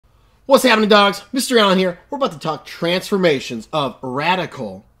What's happening, dogs? Mr. Allen here. We're about to talk transformations of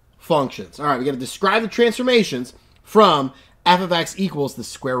radical functions. All right, we got to describe the transformations from f of x equals the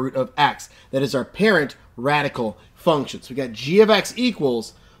square root of x. That is our parent radical function. So we got g of x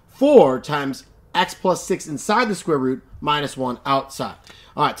equals 4 times x plus 6 inside the square root minus 1 outside.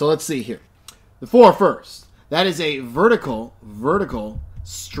 All right, so let's see here. The 4 first. That is a vertical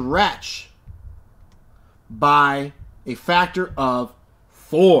stretch by a factor of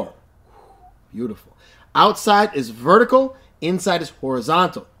 4. Beautiful. Outside is vertical, inside is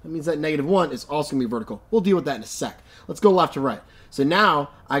horizontal. That means that -1 is also going to be vertical. We'll deal with that in a sec. Let's go left to right. So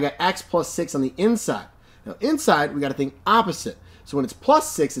now I got x plus 6 on the inside. Now inside, we got to think opposite. So when it's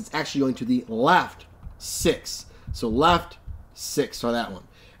plus 6, it's actually going to the left 6. So left 6 for that one.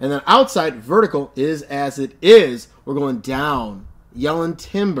 And then outside, vertical is as it is. We're going down. Yelling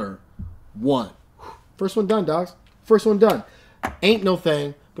timber 1. First one done, dogs. First one done. Ain't no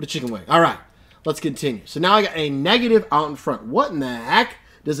thing but a chicken wing. All right. Let's continue. So now I got a negative out in front. What in the heck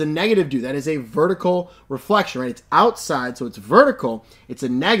does a negative do? That is a vertical reflection, right? It's outside, so it's vertical. It's a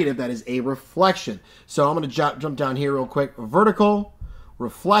negative. That is a reflection. So I'm going to jump down here real quick. Vertical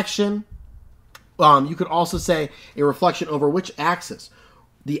reflection. You could also say a reflection over which axis?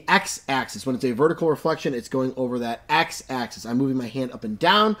 The x-axis. When it's a vertical reflection, it's going over that x-axis. I'm moving my hand up and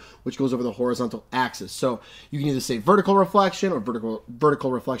down, which goes over the horizontal axis. So you can either say vertical reflection or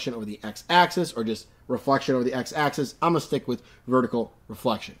vertical reflection over the x-axis or just reflection over the x-axis. I'm going to stick with vertical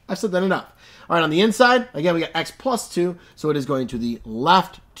reflection. I've said that enough. All right, on the inside, again, we got x plus 2, so it is going to the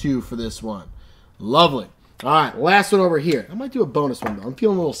left 2 for this one. Lovely. All right, last one over here. I might do a bonus one, though. I'm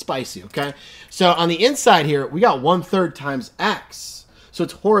feeling a little spicy, okay? So on the inside here, we got 1/3 times x. So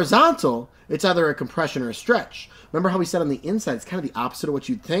it's horizontal. It's either a compression or a stretch. Remember how we said on the inside, it's kind of the opposite of what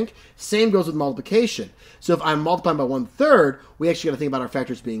you'd think? Same goes with multiplication. So if I'm multiplying by 1/3, we actually got to think about our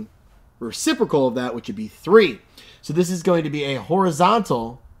factors being reciprocal of that, which would be 3. So this is going to be a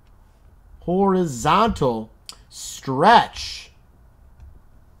horizontal stretch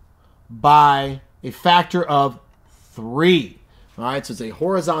by a factor of 3. All right, so it's a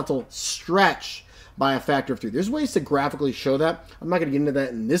horizontal stretch by a factor of 3. There's ways to graphically show that. I'm not going to get into that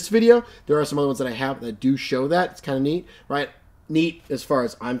in this video. There are some other ones that I have that do show that. It's kind of neat, right? Neat as far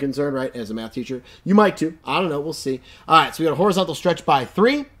as I'm concerned, right? As a math teacher. You might too. I don't know. We'll see. All right, so we got a horizontal stretch by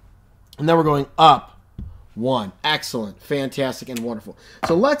 3, and then we're going up 1. Excellent. Fantastic and wonderful.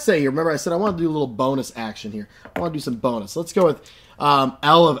 So let's say here, remember I said I want to do a little bonus action here. I want to do some bonus. Let's go with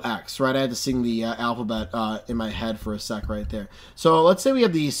L of x, right? I had to sing the alphabet in my head for a sec right there. So let's say we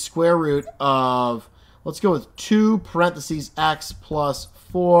have the square root of, let's go with 2 parentheses x plus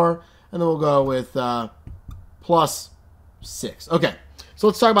 4, and then we'll go with plus 6. Okay, so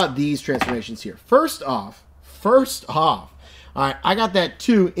let's talk about these transformations here. First off, all right, I got that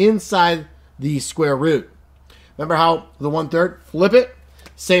 2 inside the square root. Remember how the 1/3, flip it?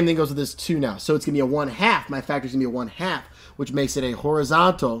 Same thing goes with this 2 now. So it's going to be a 1/2. My factor is going to be a 1/2, which makes it a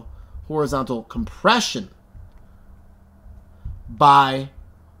horizontal compression by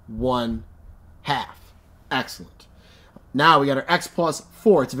 1/2. Excellent. Now we got our x plus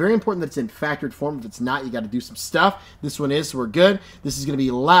 4. It's very important that it's in factored form. If it's not, you got to do some stuff. This one is, so we're good. This is going to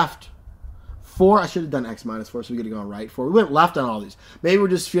be left 4. I should have done x minus 4, so we got to go on right 4. We went left on all these. Maybe we're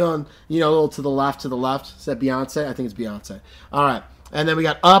just feeling, a little to the left. Is that Beyonce? I think it's Beyonce. All right. And then we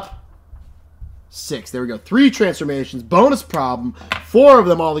got up 6. There we go. 3 transformations. Bonus problem. 4 of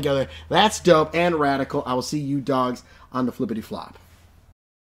them all together. That's dope and radical. I will see you dogs on the flippity flop.